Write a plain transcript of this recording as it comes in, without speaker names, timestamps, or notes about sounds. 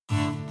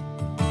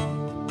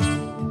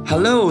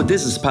Hello,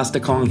 this is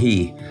Pastor Kong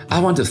Hee. I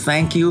want to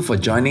thank you for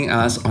joining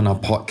us on our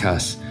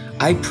podcast.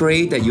 I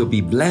pray that you'll be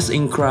blessed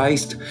in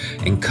Christ,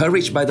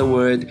 encouraged by the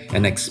Word,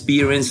 and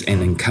experience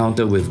an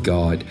encounter with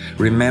God.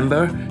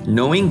 Remember,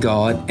 knowing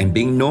God and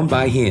being known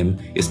by Him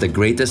is the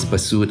greatest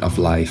pursuit of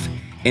life.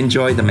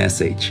 Enjoy the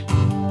message.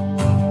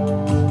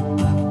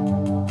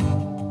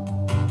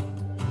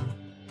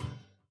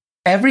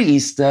 Every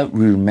Easter,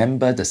 we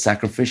remember the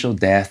sacrificial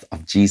death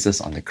of Jesus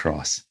on the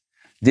cross.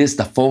 This is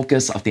the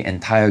focus of the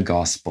entire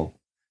gospel,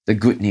 the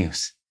good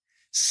news.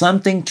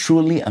 Something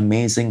truly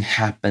amazing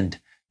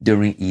happened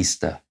during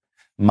Easter.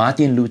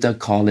 Martin Luther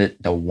called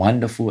it the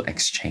wonderful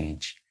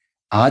exchange.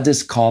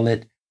 Others call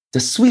it the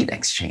sweet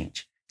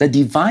exchange, the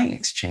divine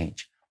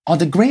exchange, or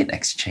the great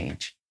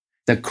exchange.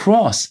 The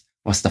cross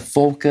was the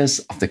focus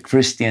of the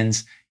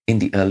Christians in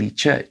the early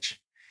church.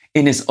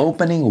 In his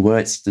opening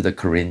words to the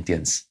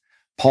Corinthians,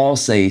 Paul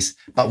says,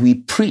 "But we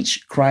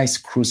preach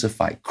Christ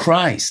crucified,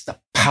 Christ, the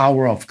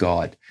power of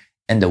God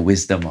and the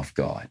wisdom of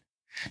God."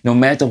 No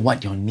matter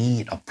what your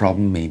need or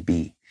problem may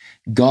be,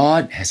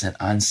 God has an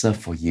answer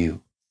for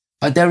you.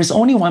 But there is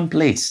only one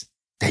place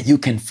that you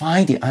can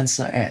find the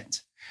answer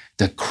at,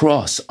 the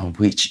cross on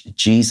which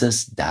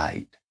Jesus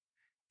died.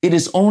 It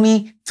is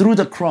only through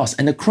the cross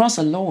and the cross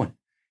alone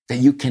that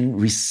you can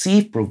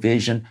receive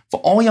provision for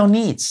all your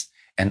needs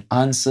and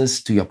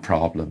answers to your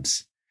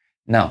problems.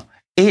 Now,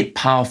 8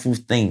 powerful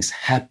things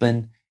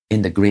happen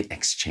in the great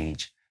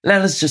exchange.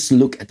 Let us just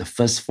look at the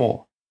first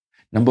 4.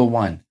 Number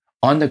 1,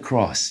 on the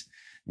cross,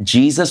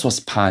 Jesus was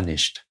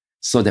punished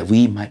so that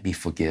we might be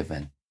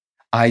forgiven.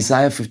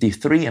 Isaiah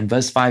 53 and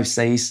verse 5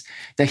 says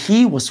that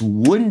He was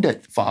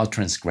wounded for our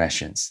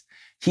transgressions.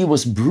 He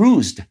was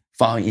bruised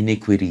for our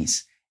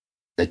iniquities.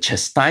 The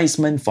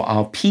chastisement for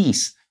our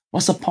peace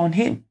was upon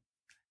Him.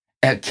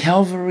 At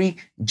Calvary,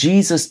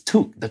 Jesus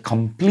took the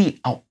complete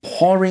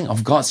outpouring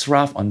of God's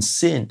wrath on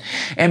sin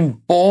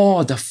and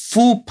bore the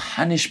full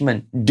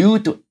punishment due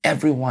to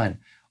everyone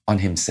on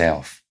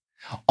Himself.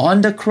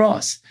 On the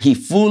cross, He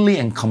fully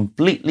and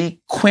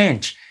completely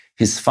quenched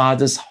His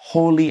Father's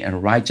holy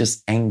and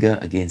righteous anger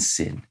against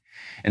sin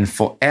and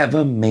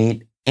forever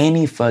made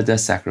any further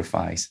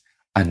sacrifice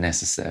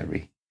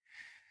unnecessary.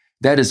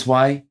 That is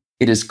why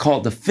it is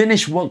called the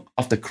finished work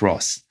of the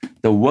cross.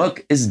 The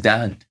work is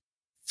done,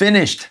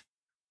 finished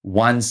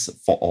once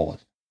for all.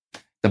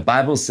 The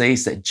Bible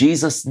says that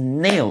Jesus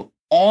nailed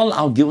all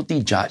our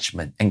guilty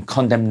judgment and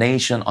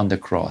condemnation on the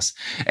cross,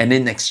 and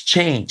in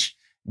exchange,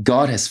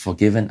 God has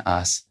forgiven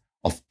us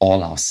of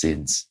all our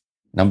sins.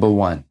 Number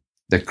 1,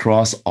 the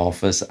cross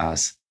offers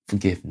us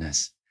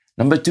forgiveness.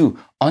 Number 2,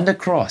 on the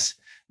cross,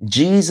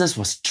 Jesus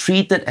was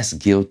treated as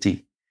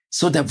guilty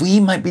so that we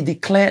might be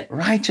declared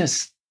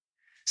righteous.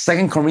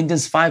 2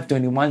 Corinthians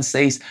 5:21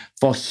 says,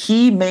 "For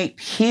He made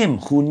Him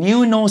who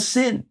knew no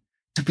sin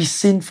to be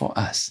sin for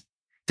us,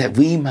 that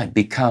we might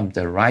become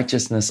the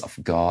righteousness of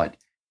God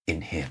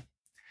in Him."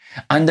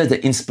 Under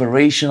the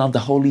inspiration of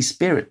the Holy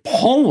Spirit,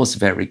 Paul was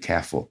very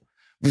careful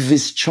with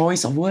his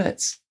choice of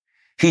words.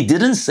 He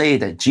didn't say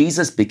that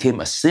Jesus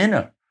became a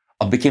sinner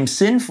or became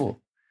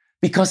sinful,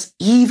 because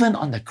even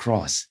on the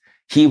cross,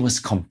 He was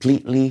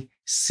completely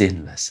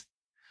sinless.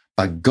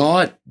 But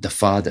God the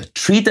Father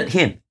treated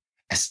Him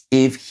as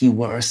if He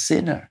were a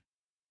sinner.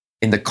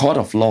 In the court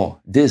of law,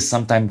 this is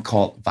sometimes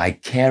called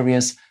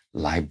vicarious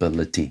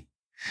liability.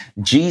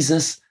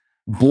 Jesus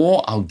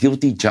bore our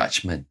guilty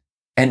judgment,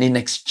 and in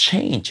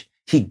exchange,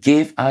 He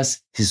gave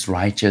us His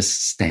righteous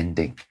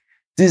standing.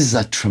 This is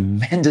a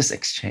tremendous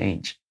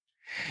exchange.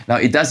 Now,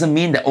 it doesn't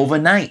mean that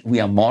overnight we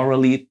are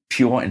morally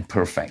pure and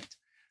perfect.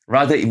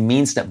 Rather, it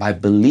means that by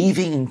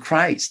believing in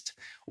Christ,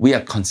 we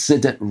are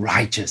considered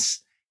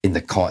righteous in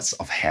the courts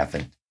of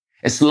heaven.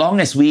 As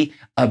long as we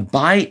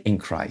abide in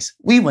Christ,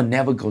 we will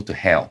never go to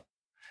hell.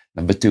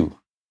 Number 2,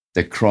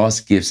 the cross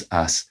gives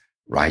us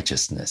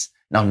righteousness.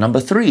 Now, number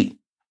 3,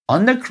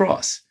 on the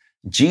cross,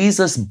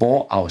 Jesus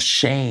bore our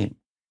shame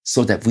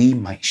so that we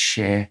might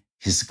share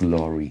His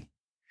glory.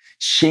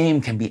 Shame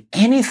can be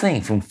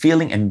anything from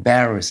feeling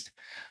embarrassed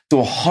to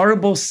a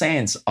horrible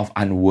sense of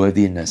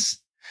unworthiness.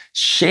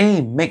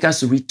 Shame makes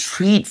us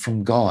retreat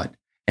from God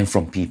and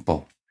from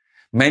people.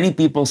 Many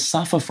people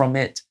suffer from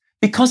it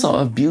because of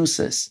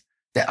abuses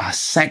that are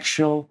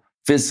sexual,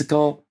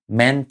 physical,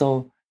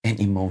 mental, and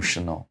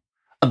emotional.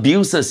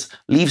 Abuses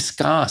leave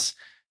scars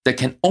that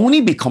can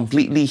only be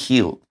completely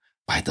healed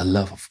by the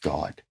love of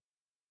God.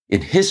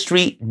 In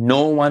history,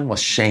 no one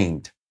was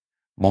shamed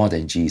more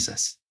than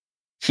Jesus.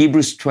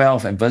 Hebrews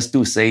 12 and verse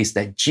 2 says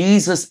that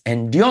Jesus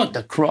endured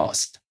the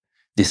cross,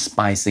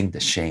 despising the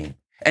shame.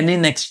 And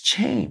in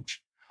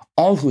exchange,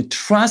 all who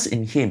trust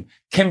in Him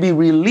can be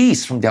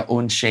released from their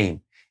own shame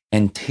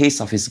and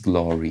taste of His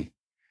glory.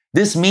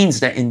 This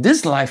means that in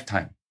this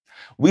lifetime,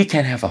 we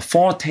can have a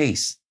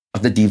foretaste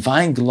of the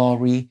divine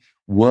glory,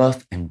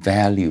 worth, and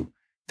value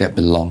that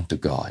belong to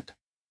God.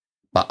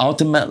 But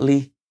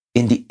ultimately,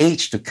 in the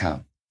age to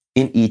come,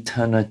 in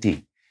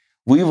eternity,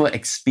 we will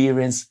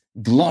experience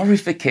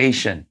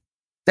glorification.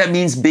 That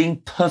means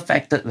being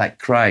perfected like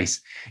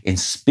Christ in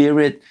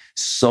spirit,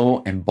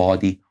 soul, and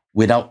body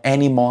without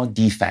any more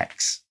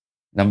defects.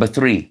 Number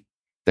 3,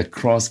 the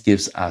cross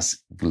gives us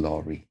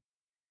glory.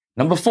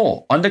 Number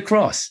 4, on the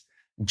cross,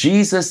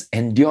 Jesus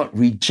endured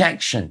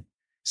rejection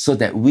so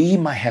that we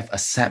might have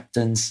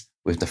acceptance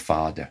with the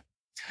Father.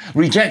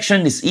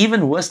 Rejection is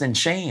even worse than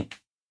shame.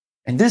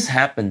 And this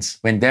happens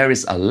when there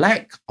is a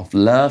lack of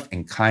love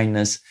and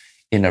kindness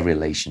in a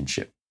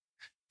relationship.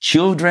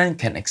 Children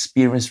can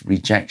experience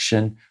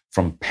rejection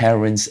from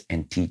parents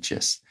and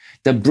teachers.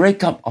 The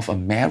breakup of a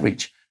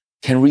marriage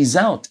can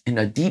result in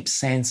a deep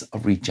sense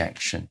of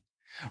rejection.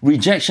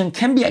 Rejection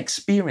can be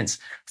experienced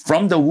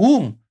from the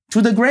womb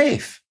to the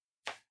grave.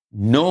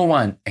 No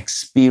one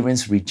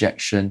experienced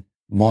rejection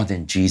more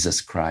than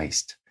Jesus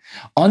Christ.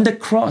 On the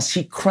cross,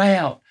 he cried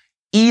out,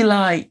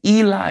 Eli,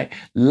 Eli,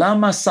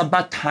 lama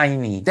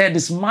sabachthani. That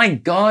is, my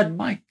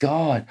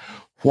God,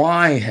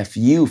 why have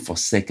you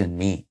forsaken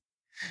me?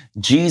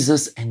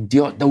 Jesus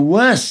endured the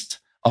worst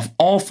of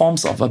all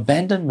forms of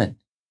abandonment.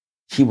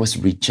 He was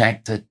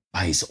rejected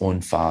by his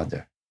own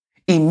Father.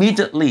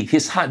 Immediately,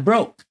 his heart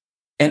broke.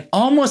 And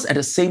almost at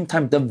the same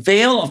time, the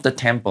veil of the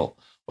temple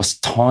was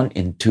torn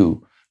in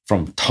two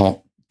from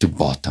top to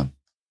bottom.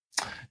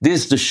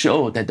 This is to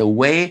show that the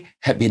way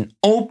had been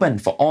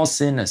opened for all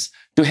sinners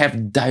to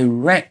have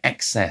direct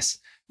access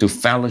to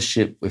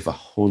fellowship with a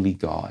holy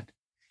God.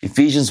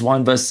 Ephesians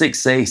 1 verse 6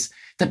 says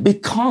that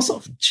because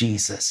of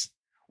Jesus,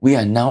 we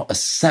are now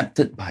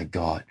accepted by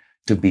God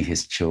to be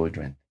his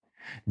children.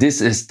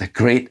 This is the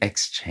great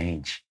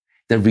exchange.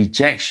 The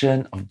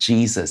rejection of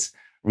Jesus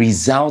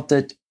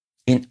resulted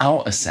in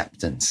our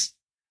acceptance.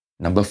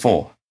 Number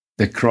 4,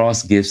 the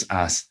cross gives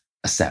us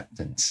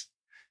acceptance.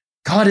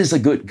 God is a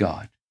good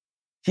God.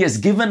 He has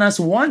given us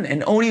one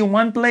and only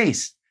one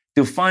place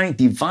to find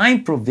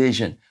divine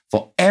provision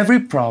for every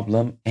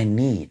problem and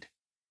need.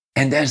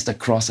 And that's the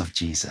cross of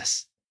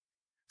Jesus.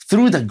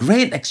 Through the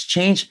great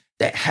exchange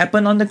that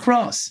happened on the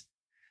cross,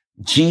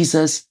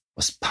 Jesus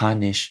was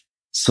punished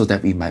so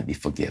that we might be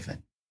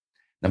forgiven.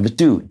 Number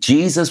 2,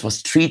 Jesus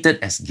was treated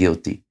as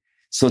guilty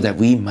so that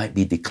we might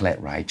be declared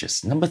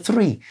righteous. Number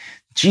 3,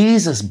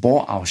 Jesus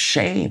bore our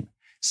shame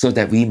so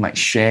that we might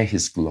share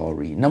his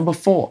glory. Number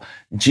 4,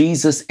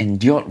 Jesus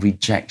endured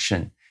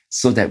rejection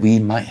so that we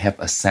might have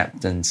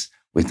acceptance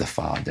with the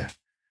Father.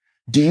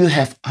 Do you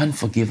have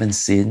unforgiven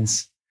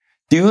sins?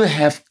 Do you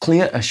have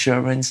clear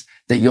assurance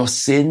that your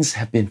sins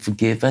have been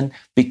forgiven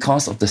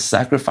because of the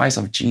sacrifice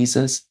of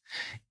Jesus?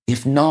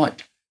 If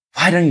not,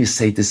 why don't you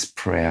say this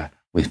prayer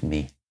with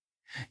me?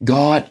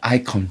 God, I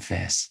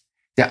confess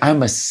that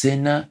I'm a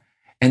sinner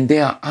and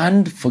there are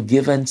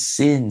unforgiven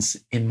sins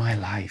in my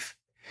life.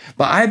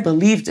 But I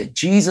believe that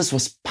Jesus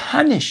was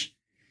punished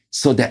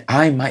so that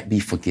I might be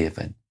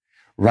forgiven.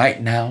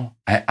 Right now,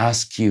 I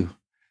ask you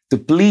to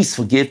please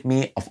forgive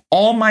me of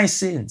all my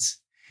sins.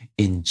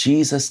 In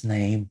Jesus'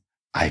 name,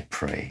 I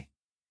pray.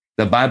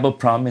 The Bible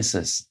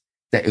promises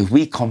that if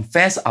we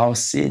confess our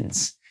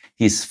sins,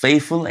 he is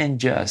faithful and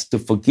just to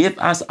forgive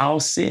us our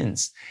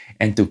sins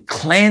and to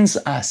cleanse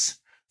us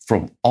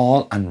from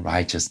all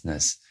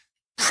unrighteousness.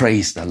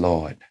 Praise the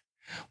Lord.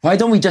 Why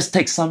don't we just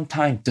take some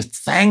time to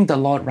thank the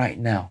Lord right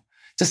now?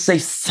 Just say,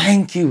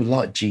 thank you,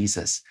 Lord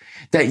Jesus,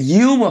 that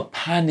you were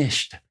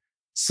punished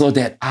so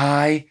that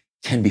I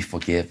can be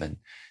forgiven.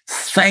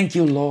 Thank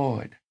you,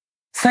 Lord.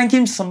 Thank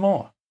him some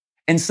more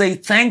and say,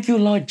 thank you,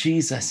 Lord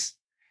Jesus,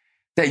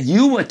 that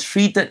you were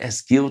treated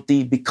as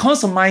guilty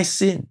because of my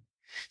sin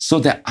so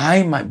that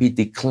I might be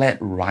declared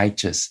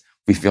righteous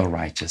with your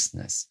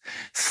righteousness.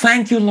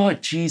 Thank you,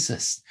 Lord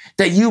Jesus,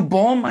 that you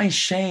bore my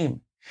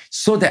shame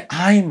so that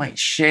I might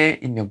share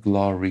in your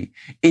glory.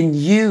 In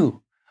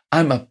you,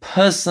 I'm a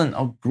person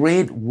of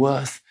great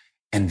worth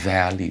and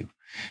value.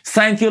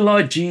 Thank you,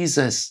 Lord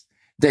Jesus,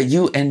 that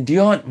you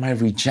endured my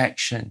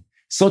rejection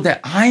so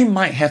that I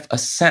might have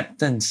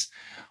acceptance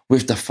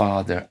with the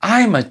Father.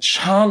 I am a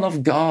child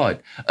of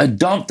God,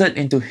 adopted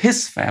into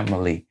his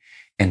family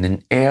and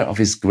an heir of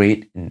his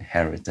great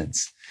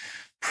inheritance.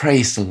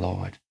 Praise the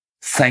Lord.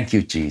 Thank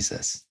you,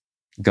 Jesus.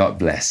 God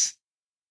bless.